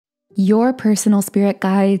Your personal spirit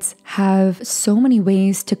guides have so many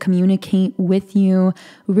ways to communicate with you,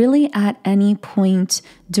 really at any point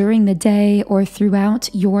during the day or throughout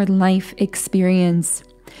your life experience.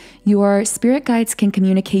 Your spirit guides can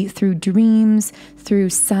communicate through dreams, through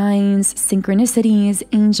signs, synchronicities,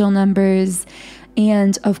 angel numbers.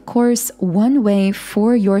 And of course, one way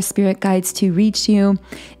for your spirit guides to reach you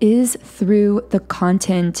is through the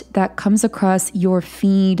content that comes across your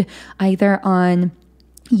feed, either on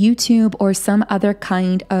YouTube or some other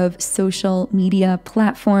kind of social media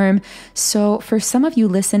platform. So for some of you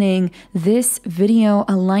listening, this video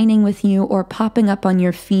aligning with you or popping up on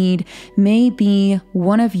your feed may be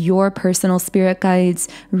one of your personal spirit guides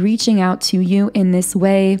reaching out to you in this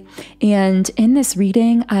way. And in this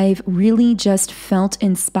reading, I've really just felt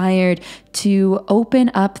inspired to open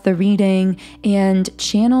up the reading and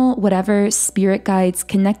channel whatever spirit guides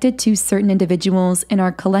connected to certain individuals in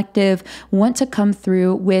our collective want to come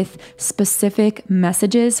through with specific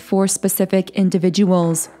messages for specific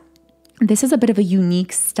individuals. This is a bit of a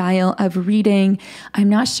unique style of reading. I'm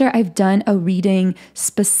not sure I've done a reading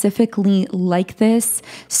specifically like this.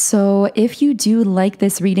 So if you do like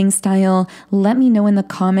this reading style, let me know in the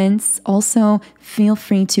comments. Also, feel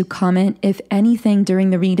free to comment if anything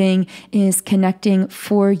during the reading is connecting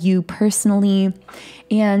for you personally.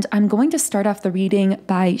 And I'm going to start off the reading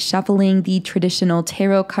by shuffling the traditional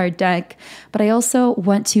tarot card deck, but I also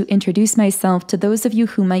want to introduce myself to those of you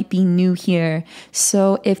who might be new here.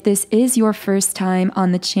 So if this is your first time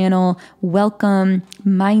on the channel, welcome.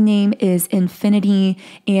 My name is Infinity,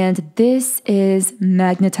 and this is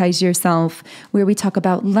Magnetize Yourself, where we talk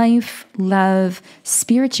about life, love,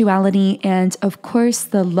 spirituality, and of course,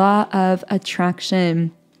 the law of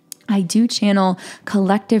attraction. I do channel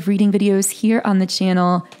collective reading videos here on the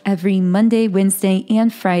channel every Monday, Wednesday,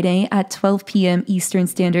 and Friday at 12 p.m. Eastern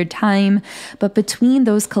Standard Time. But between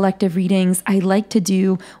those collective readings, I like to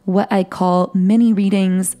do what I call mini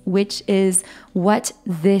readings, which is what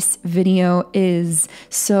this video is.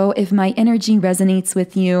 So if my energy resonates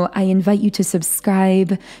with you, I invite you to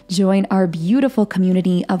subscribe, join our beautiful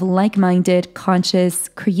community of like-minded, conscious,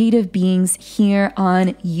 creative beings here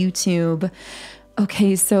on YouTube.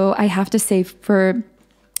 Okay, so I have to say, for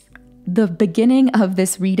the beginning of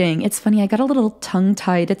this reading, it's funny, I got a little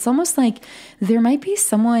tongue-tied. It's almost like there might be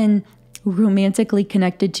someone romantically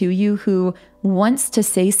connected to you who wants to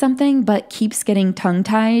say something but keeps getting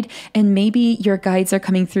tongue-tied, and maybe your guides are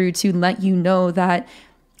coming through to let you know that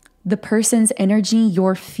the person's energy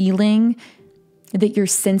you're feeling, that you're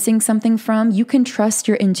sensing something from, you can trust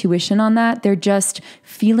your intuition on that. They're just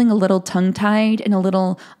feeling a little tongue-tied and a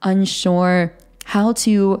little unsure how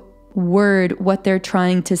to word what they're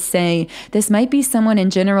trying to say. This might be someone in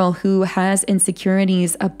general who has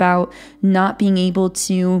insecurities about not being able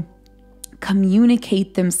to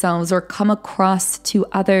communicate themselves or come across to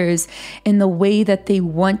others in the way that they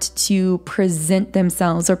want to present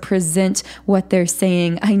themselves or present what they're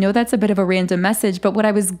saying. I know that's a bit of a random message, but what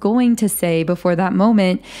I was going to say before that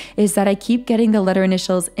moment is that I keep getting the letter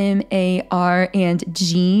initials M, A, R, and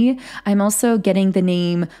G. I'm also getting the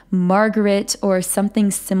name Margaret or something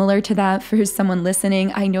similar to that for someone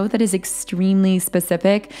listening. I know that is extremely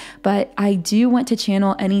specific, but I do want to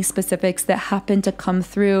channel any specifics that happen to come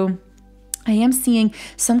through. I am seeing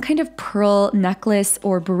some kind of pearl necklace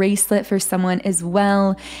or bracelet for someone as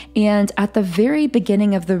well. And at the very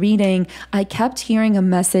beginning of the reading, I kept hearing a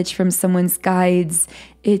message from someone's guides.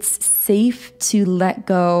 It's safe to let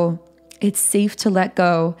go. It's safe to let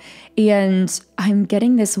go. And I'm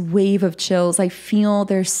getting this wave of chills. I feel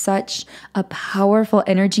there's such a powerful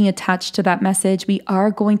energy attached to that message. We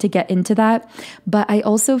are going to get into that. But I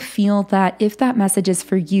also feel that if that message is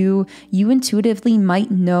for you, you intuitively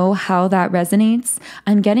might know how that resonates.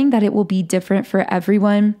 I'm getting that it will be different for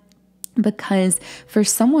everyone, because for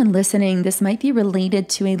someone listening, this might be related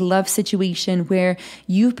to a love situation where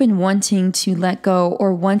you've been wanting to let go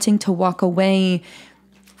or wanting to walk away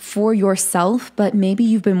for yourself, but maybe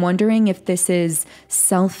you've been wondering if this is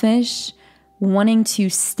selfish, wanting to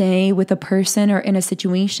stay with a person or in a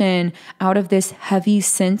situation out of this heavy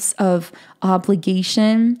sense of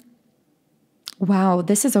obligation. Wow,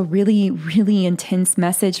 this is a really, really intense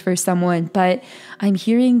message for someone, but I'm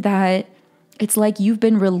hearing that it's like you've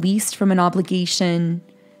been released from an obligation.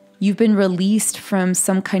 You've been released from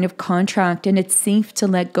some kind of contract, and it's safe to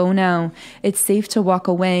let go now. It's safe to walk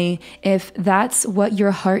away if that's what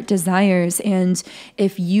your heart desires. And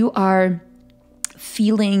if you are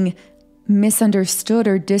feeling misunderstood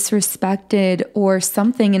or disrespected or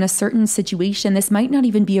something in a certain situation, this might not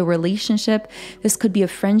even be a relationship. This could be a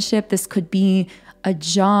friendship. This could be a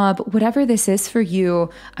job. Whatever this is for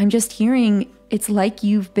you, I'm just hearing it's like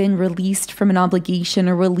you've been released from an obligation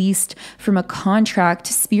or released from a contract,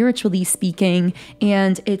 spiritually speaking,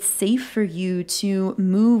 and it's safe for you to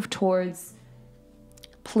move towards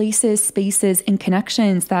places, spaces, and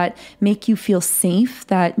connections that make you feel safe,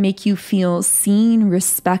 that make you feel seen,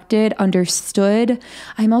 respected, understood.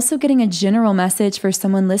 I'm also getting a general message for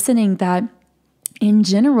someone listening that in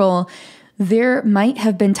general, there might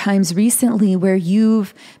have been times recently where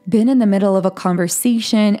you've been in the middle of a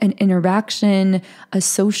conversation, an interaction, a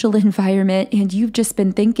social environment, and you've just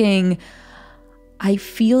been thinking, I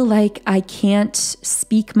feel like I can't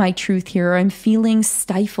speak my truth here. Or I'm feeling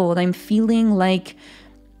stifled. I'm feeling like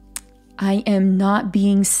I am not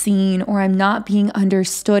being seen or I'm not being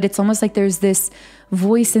understood. It's almost like there's this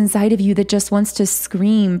voice inside of you that just wants to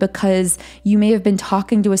scream because you may have been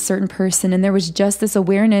talking to a certain person and there was just this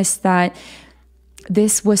awareness that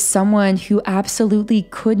this was someone who absolutely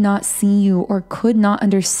could not see you or could not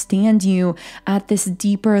understand you at this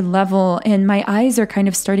deeper level. And my eyes are kind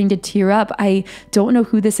of starting to tear up. I don't know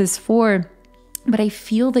who this is for, but I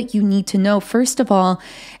feel that you need to know, first of all,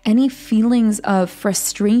 any feelings of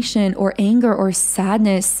frustration or anger or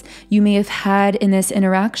sadness you may have had in this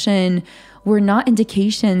interaction were not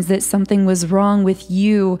indications that something was wrong with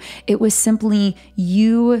you. It was simply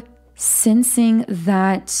you sensing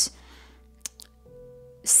that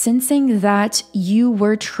you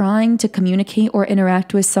were trying to communicate or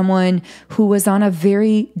interact with someone who was on a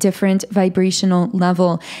very different vibrational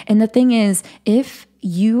level. And the thing is, if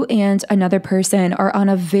you and another person are on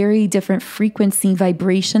a very different frequency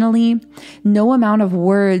vibrationally, no amount of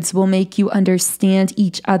words will make you understand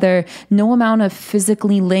each other. No amount of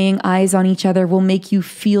physically laying eyes on each other will make you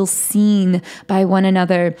feel seen by one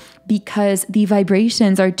another because the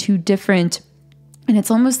vibrations are too different. And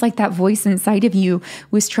it's almost like that voice inside of you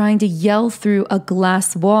was trying to yell through a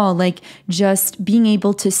glass wall, like just being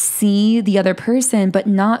able to see the other person, but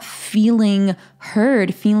not feeling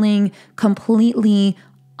heard, feeling completely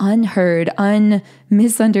unheard,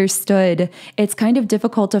 misunderstood. It's kind of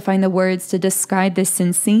difficult to find the words to describe this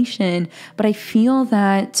sensation, but I feel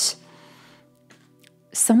that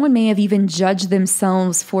someone may have even judged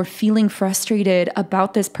themselves for feeling frustrated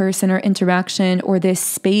about this person or interaction or this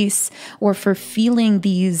space, or for feeling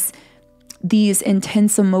these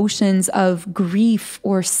intense emotions of grief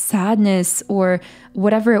or sadness or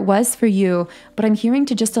whatever it was for you. But I'm hearing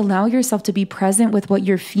to just allow yourself to be present with what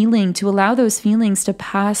you're feeling, to allow those feelings to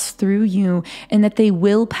pass through you and that they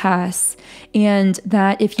will pass. And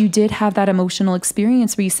that if you did have that emotional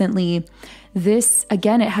experience recently, this,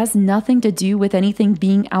 again, it has nothing to do with anything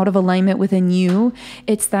being out of alignment within you.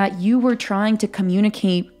 It's that you were trying to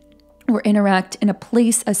communicate or interact in a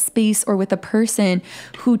place, a space, or with a person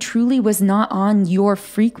who truly was not on your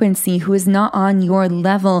frequency, who is not on your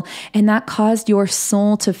level. And that caused your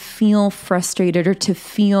soul to feel frustrated or to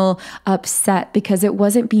feel upset because it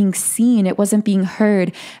wasn't being seen, it wasn't being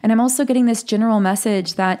heard. And I'm also getting this general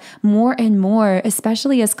message that more and more,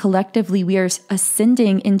 especially as collectively we are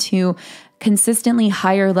ascending into consistently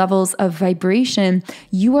higher levels of vibration,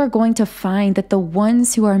 you are going to find that the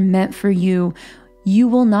ones who are meant for you, you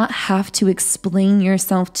will not have to explain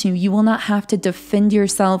yourself to. You will not have to defend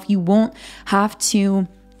yourself. You won't have to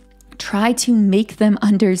try to make them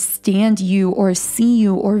understand you or see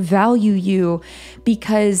you or value you,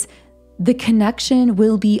 because the connection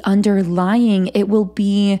will be underlying. It will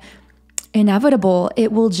be inevitable.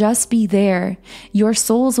 It will just be there. Your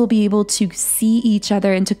souls will be able to see each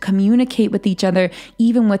other and to communicate with each other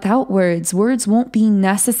even without words. Words won't be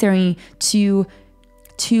necessary to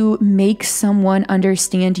make someone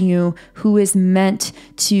understand you who is meant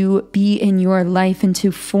to be in your life and to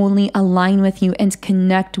fully align with you and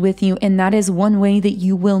connect with you. And that is one way that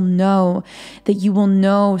you will know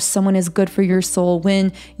someone is good for your soul,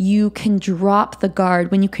 when you can drop the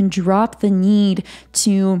guard, when you can drop the need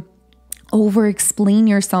to over-explain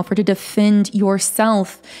yourself or to defend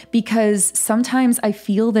yourself. Because sometimes I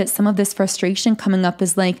feel that some of this frustration coming up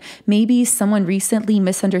is like maybe someone recently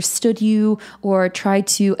misunderstood you or tried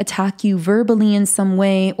to attack you verbally in some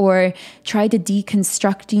way, or tried to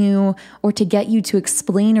deconstruct you or to get you to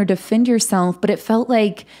explain or defend yourself. But it felt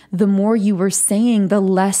like the more you were saying, the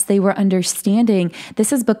less they were understanding.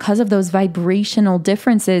 This is because of those vibrational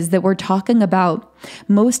differences that we're talking about.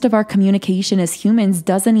 Most of our communication as humans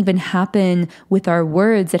doesn't even happen with our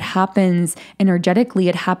words. It happens energetically.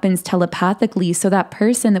 It happens telepathically. So that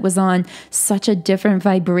person that was on such a different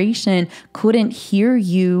vibration couldn't hear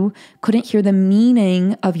you, couldn't hear the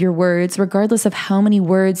meaning of your words, regardless of how many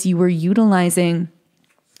words you were utilizing.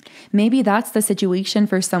 Maybe that's the situation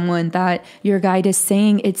for someone that your guide is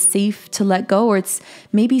saying it's safe to let go, or it's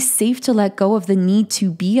maybe safe to let go of the need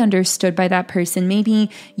to be understood by that person. Maybe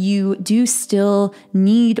you do still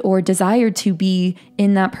need or desire to be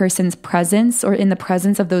in that person's presence or in the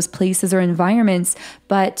presence of those places or environments,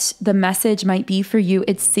 but the message might be for you,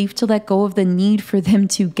 it's safe to let go of the need for them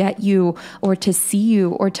to get you or to see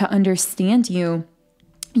you or to understand you.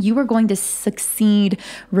 You are going to succeed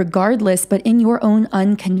regardless, but in your own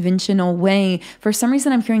unconventional way. For some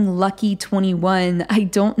reason, I'm hearing lucky 21. I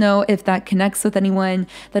don't know if that connects with anyone.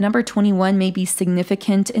 The number 21 may be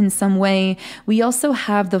significant in some way. We also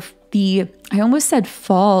have I almost said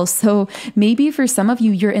fall. So maybe for some of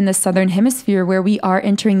you, you're in the southern hemisphere where we are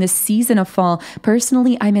entering the season of fall.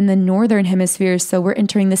 Personally, I'm in the northern hemisphere, so we're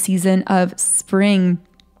entering the season of spring.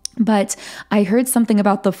 But I heard something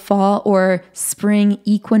about the fall or spring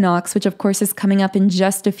equinox, which of course is coming up in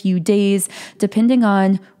just a few days. Depending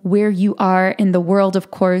on where you are in the world,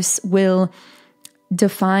 of course, will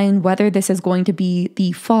define whether this is going to be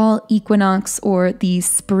the fall equinox or the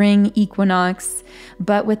spring equinox.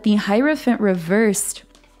 But with the Hierophant reversed,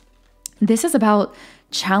 this is about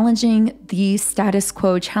challenging the status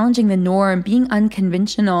quo, challenging the norm, being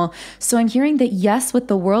unconventional. So I'm hearing that yes, with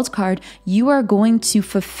the World card, you are going to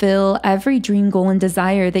fulfill every dream, goal, and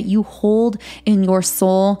desire that you hold in your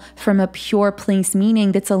soul from a pure place,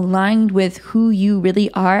 meaning that's aligned with who you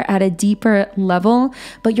really are at a deeper level,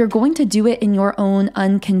 but you're going to do it in your own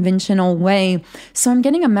unconventional way. So I'm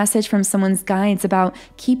getting a message from someone's guides about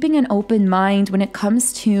keeping an open mind when it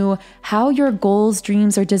comes to how your goals,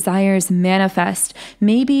 dreams, or desires manifest.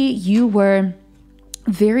 Maybe you were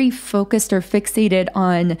very focused or fixated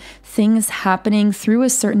on things happening through a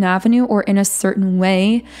certain avenue or in a certain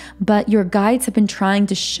way, but your guides have been trying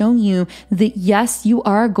to show you that yes, you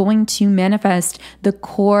are going to manifest the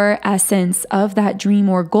core essence of that dream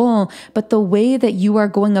or goal, but the way that you are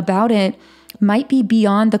going about it might be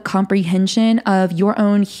beyond the comprehension of your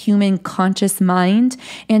own human conscious mind,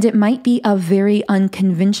 and it might be a very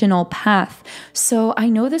unconventional path. So I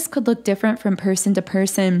know this could look different from person to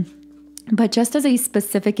person, but just as a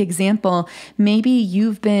specific example, maybe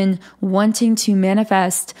you've been wanting to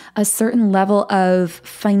manifest a certain level of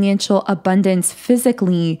financial abundance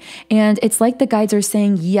physically, and it's like the guides are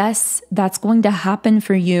saying, yes, that's going to happen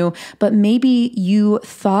for you, but maybe you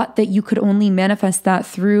thought that you could only manifest that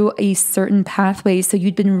through a certain pathway. So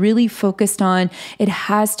you'd been really focused on it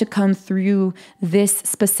has to come through this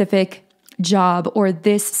specific job or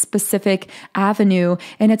this specific avenue.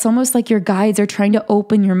 And it's almost like your guides are trying to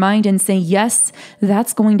open your mind and say, yes,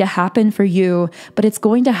 that's going to happen for you, but it's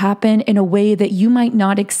going to happen in a way that you might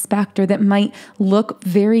not expect or that might look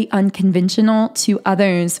very unconventional to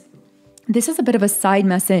others. This is a bit of a side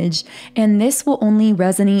message, and this will only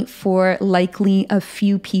resonate for likely a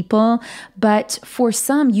few people, but for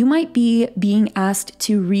some, you might be being asked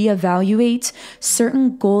to reevaluate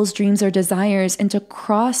certain goals, dreams, or desires and to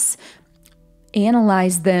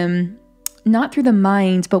analyze them, not through the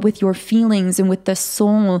mind, but with your feelings and with the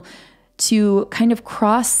soul, to kind of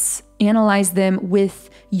analyze them with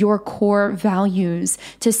your core values,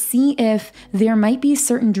 to see if there might be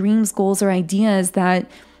certain dreams, goals, or ideas that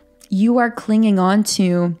you are clinging on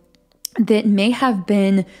to that may have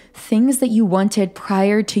been things that you wanted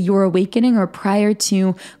prior to your awakening or prior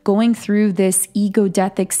to going through this ego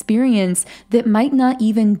death experience that might not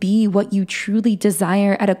even be what you truly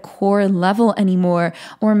desire at a core level anymore,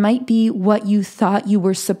 or might be what you thought you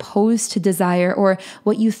were supposed to desire or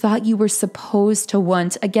what you thought you were supposed to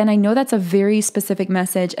want. Again, I know that's a very specific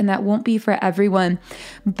message and that won't be for everyone,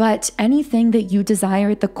 but anything that you desire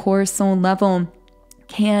at the core soul level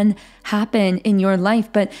can happen in your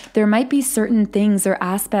life, but there might be certain things or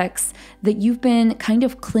aspects that you've been kind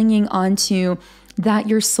of clinging onto that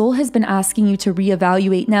your soul has been asking you to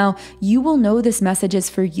reevaluate. Now, you will know this message is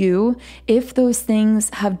for you if those things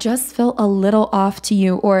have just felt a little off to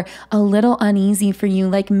you or a little uneasy for you.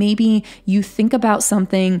 Like maybe you think about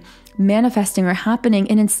something manifesting or happening,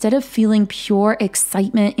 and instead of feeling pure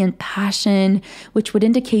excitement and passion, which would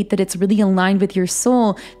indicate that it's really aligned with your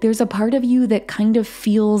soul, there's a part of you that kind of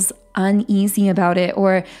feels uneasy about it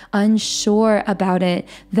or unsure about it.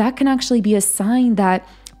 That can actually be a sign that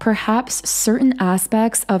perhaps certain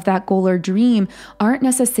aspects of that goal or dream aren't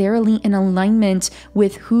necessarily in alignment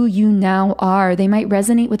with who you now are. They might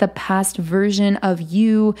resonate with a past version of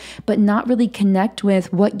you, but not really connect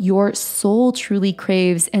with what your soul truly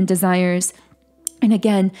craves and desires. And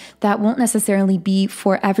again, that won't necessarily be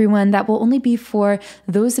for everyone. That will only be for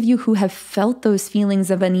those of you who have felt those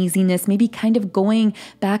feelings of uneasiness, maybe kind of going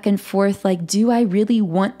back and forth, like, do I really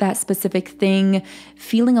want that specific thing?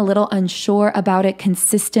 Feeling a little unsure about it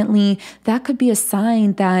consistently. That could be a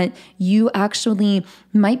sign that you actually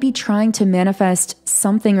might be trying to manifest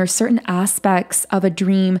something or certain aspects of a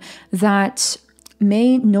dream that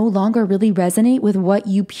may no longer really resonate with what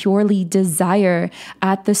you purely desire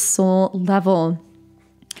at the soul level.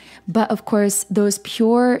 But of course, those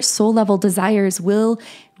pure soul level desires will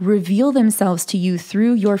reveal themselves to you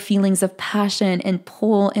through your feelings of passion and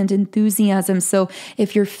pull and enthusiasm. So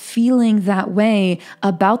if you're feeling that way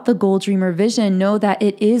about the goal, dream, or vision, know that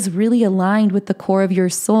it is really aligned with the core of your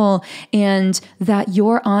soul and that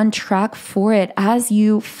you're on track for it as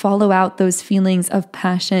you follow out those feelings of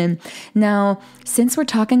passion. Now, since we're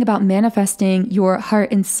talking about manifesting your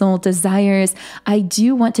heart and soul desires, I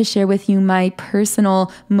do want to share with you my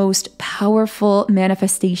personal, most powerful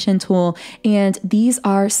manifestation tool. And these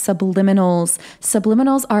are subliminals.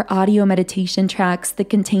 Subliminals are audio meditation tracks that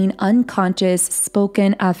contain unconscious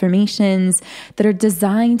spoken affirmations that are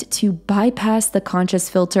designed to bypass the conscious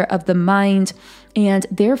filter of the mind, and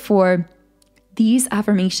therefore these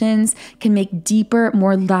affirmations can make deeper,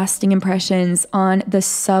 more lasting impressions on the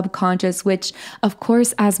subconscious, which, of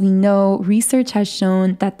course, as we know, research has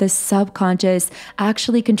shown that the subconscious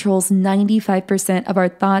actually controls 95% of our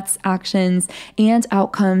thoughts, actions, and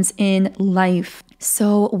outcomes in life.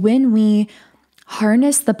 So when we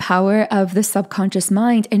harness the power of the subconscious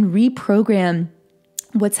mind and reprogram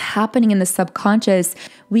what's happening in the subconscious,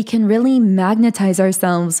 we can really magnetize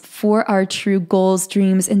ourselves for our true goals,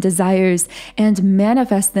 dreams, and desires and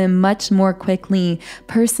manifest them much more quickly.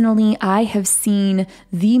 Personally, I have seen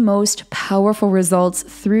the most powerful results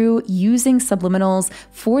through using subliminals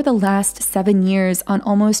for the last 7 years on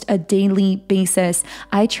almost a daily basis.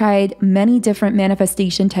 I tried many different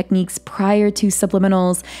manifestation techniques prior to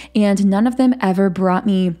subliminals, and none of them ever brought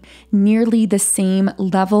me nearly the same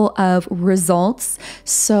level of results.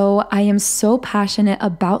 So I am so passionate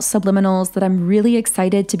about subliminals that I'm really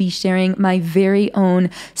excited to be sharing my very own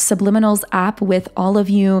subliminals app with all of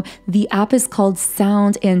you. The app is called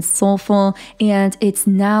Sound and Soulful, and it's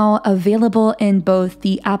now available in both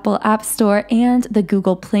the Apple App Store and the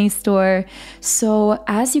Google Play Store. So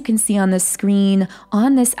as you can see on the screen,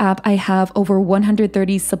 on this app, I have over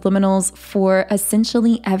 130 subliminals for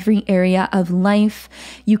essentially every area of life.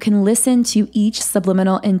 You can listen to each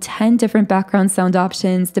subliminal in 10 different background sound options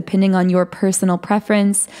depending on your personal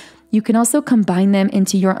preference. You can also combine them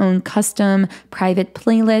into your own custom private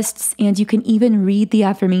playlists, and you can even read the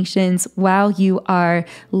affirmations while you are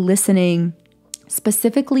listening.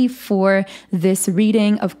 Specifically for this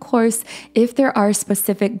reading, of course, if there are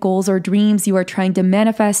specific goals or dreams you are trying to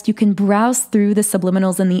manifest, you can browse through the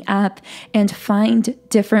subliminals in the app and find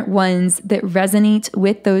different ones that resonate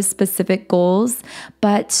with those specific goals.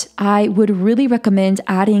 But I would really recommend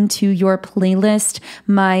adding to your playlist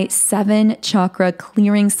my 7 chakra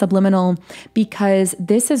clearing subliminal, because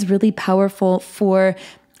this is really powerful for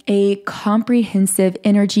a comprehensive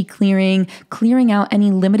energy clearing out any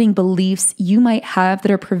limiting beliefs you might have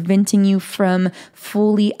that are preventing you from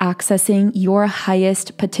fully accessing your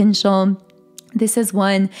highest potential. This is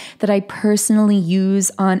one that I personally use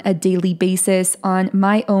on a daily basis on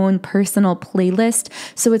my own personal playlist.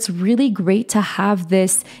 So it's really great to have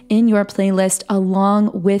this in your playlist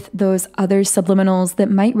along with those other subliminals that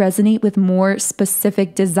might resonate with more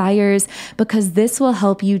specific desires, because this will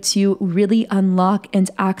help you to really unlock and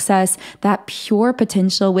access that pure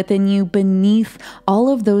potential within you beneath all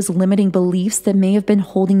of those limiting beliefs that may have been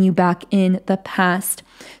holding you back in the past.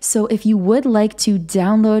 So if you would like to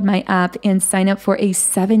download my app and sign up for a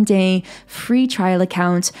 7-day free trial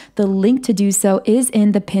account, the link to do so is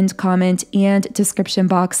in the pinned comment and description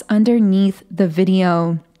box underneath the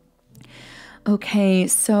video. Okay,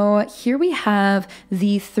 so here we have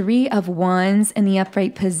the 3 of Wands in the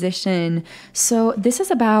upright position. So this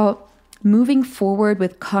is about moving forward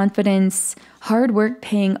with confidence, hard work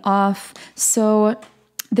paying off. So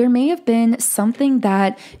there may have been something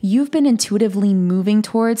that you've been intuitively moving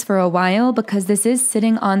towards for a while, because this is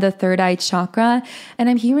sitting on the third eye chakra. And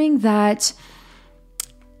I'm hearing that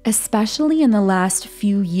especially in the last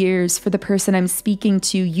few years, for the person I'm speaking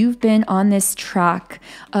to, you've been on this track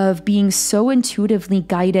of being so intuitively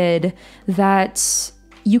guided that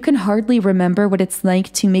you can hardly remember what it's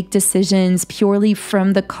like to make decisions purely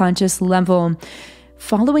from the conscious level.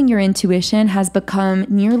 Following your intuition has become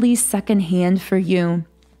nearly secondhand for you.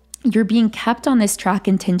 you're being kept on this track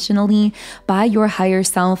intentionally by your higher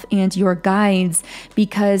self and your guides,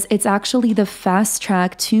 because it's actually the fast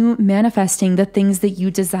track to manifesting the things that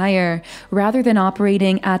you desire. Rather than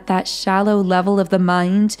operating at that shallow level of the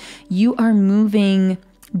mind, you are moving,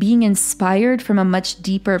 being inspired from a much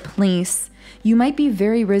deeper place. You might be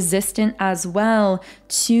very resistant as well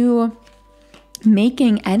to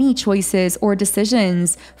making any choices or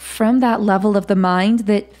decisions from that level of the mind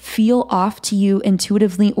that feel off to you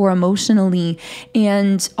intuitively or emotionally.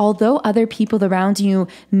 And although other people around you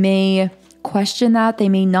may question that, they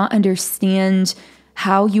may not understand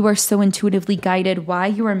how you are so intuitively guided, why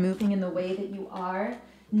you are moving in the way that you are,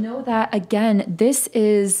 know that, again, this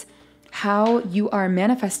is how you are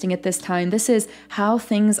manifesting at this time. This is how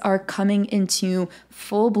things are coming into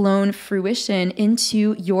full-blown fruition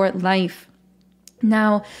into your life.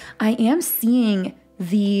 Now, I am seeing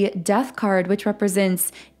the death card, which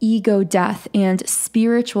represents ego death and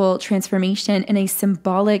spiritual transformation in a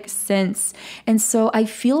symbolic sense. And so I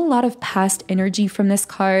feel a lot of past energy from this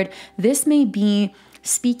card. This may be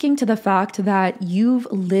speaking to the fact that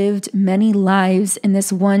you've lived many lives in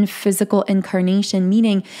this one physical incarnation,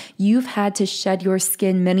 meaning you've had to shed your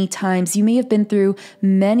skin many times. You may have been through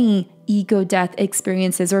many ego death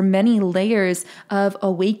experiences or many layers of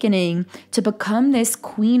awakening to become this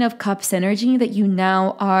Queen of Cups energy that you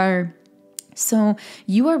now are. So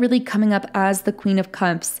you are really coming up as the Queen of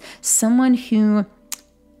Cups, someone who,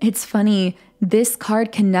 it's funny, this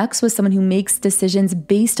card connects with someone who makes decisions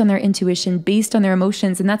based on their intuition, based on their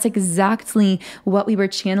emotions. And that's exactly what we were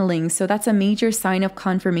channeling. So that's a major sign of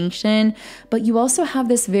confirmation. But you also have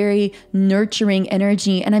this very nurturing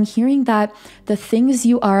energy. And I'm hearing that the things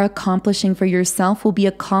you are accomplishing for yourself will be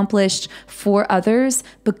accomplished for others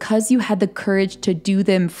because you had the courage to do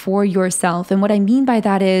them for yourself. And what I mean by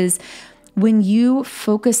that is, when you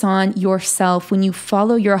focus on yourself, when you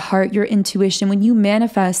follow your heart, your intuition, when you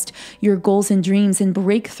manifest your goals and dreams and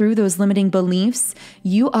break through those limiting beliefs,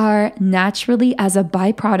 you are naturally, as a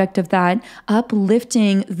byproduct of that,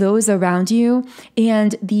 uplifting those around you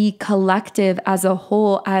and the collective as a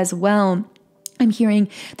whole as well. I'm hearing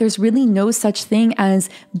there's really no such thing as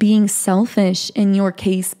being selfish in your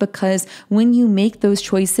case, because when you make those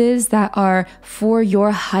choices that are for your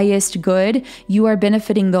highest good, you are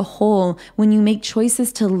benefiting the whole. When you make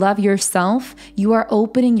choices to love yourself, you are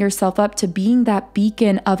opening yourself up to being that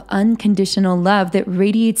beacon of unconditional love that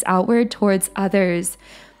radiates outward towards others.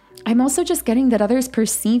 I'm also just getting that others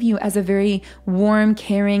perceive you as a very warm,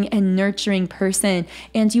 caring, and nurturing person.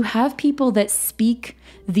 And you have people that speak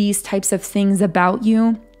these types of things about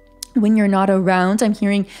you when you're not around. I'm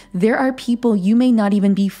hearing there are people you may not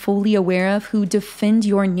even be fully aware of who defend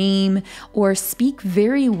your name or speak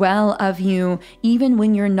very well of you even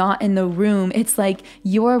when you're not in the room. It's like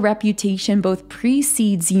your reputation both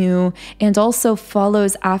precedes you and also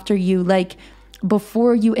follows after you. Like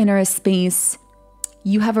before you enter a space,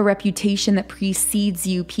 you have a reputation that precedes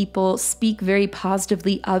you. People speak very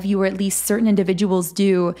positively of you, or at least certain individuals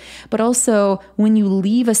do. But also when you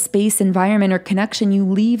leave a space, environment, or connection, you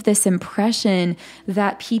leave this impression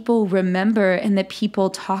that people remember and that people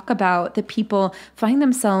talk about, that people find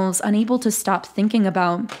themselves unable to stop thinking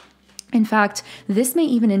about. In fact, this may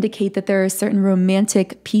even indicate that there are certain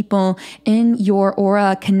romantic people in your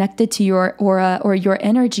aura, connected to your aura or your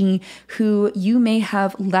energy, who you may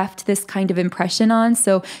have left this kind of impression on.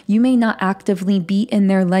 So you may not actively be in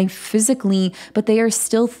their life physically, but they are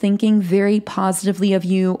still thinking very positively of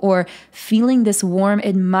you or feeling this warm,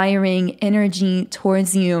 admiring energy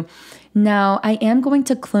towards you. Now, I am going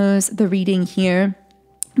to close the reading here.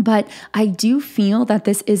 But I do feel that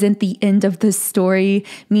this isn't the end of the story,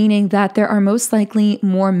 meaning that there are most likely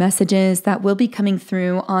more messages that will be coming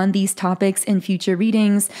through on these topics in future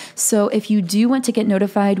readings. So if you do want to get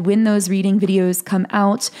notified when those reading videos come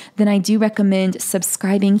out, then I do recommend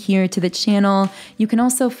subscribing here to the channel. You can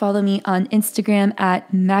also follow me on Instagram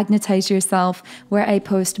at Magnetize Yourself, where I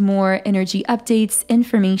post more energy updates,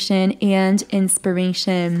 information, and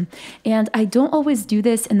inspiration. And I don't always do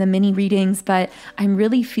this in the mini readings, but I'm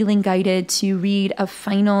really feeling guided to read a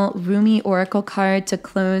final Rumi Oracle card to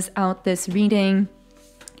close out this reading.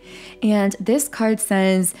 And this card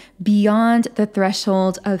says, "Beyond the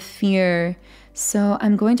threshold of fear." So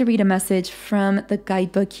I'm going to read a message from the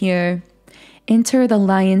guidebook here. "Enter the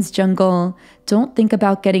lion's jungle. Don't think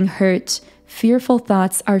about getting hurt. Fearful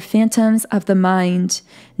thoughts are phantoms of the mind.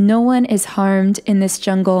 No one is harmed in this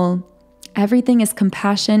jungle. Everything is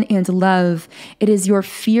compassion and love. It is your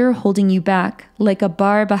fear holding you back, like a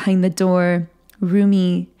bar behind the door."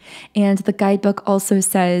 Rumi. And the guidebook also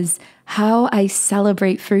says, "How I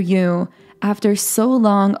celebrate for you. After so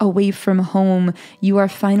long away from home, you are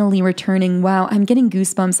finally returning. Wow, I'm getting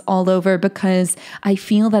goosebumps all over because I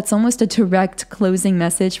feel that's almost a direct closing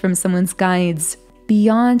message from someone's guides.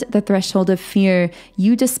 Beyond the threshold of fear,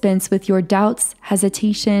 you dispense with your doubts,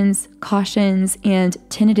 hesitations, cautions, and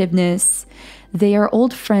tentativeness. They are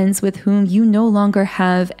old friends with whom you no longer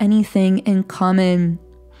have anything in common.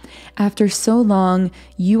 After so long,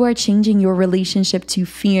 you are changing your relationship to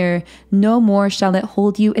fear. No more shall it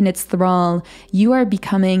hold you in its thrall. You are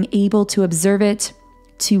becoming able to observe it,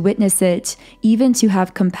 to witness it, even to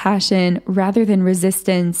have compassion rather than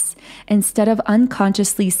resistance. Instead of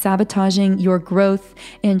unconsciously sabotaging your growth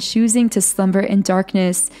and choosing to slumber in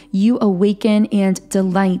darkness, you awaken and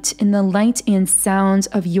delight in the light and sound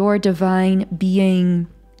of your divine being.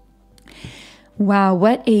 Wow,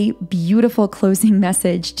 what a beautiful closing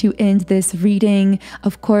message to end this reading.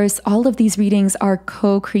 Of course, all of these readings are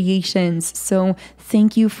co-creations. So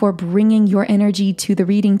thank you for bringing your energy to the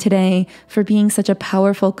reading today, for being such a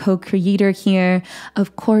powerful co-creator here.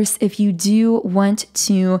 Of course, if you do want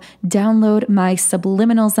to download my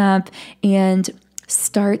Subliminals app and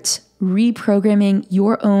start reprogramming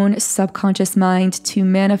your own subconscious mind to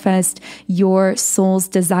manifest your soul's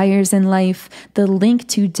desires in life, the link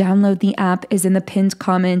to download the app is in the pinned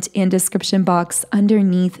comment and description box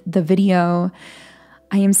underneath the video.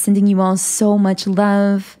 I am sending you all so much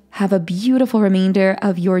love. Have a beautiful remainder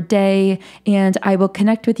of your day, and I will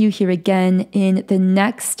connect with you here again in the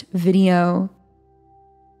next video.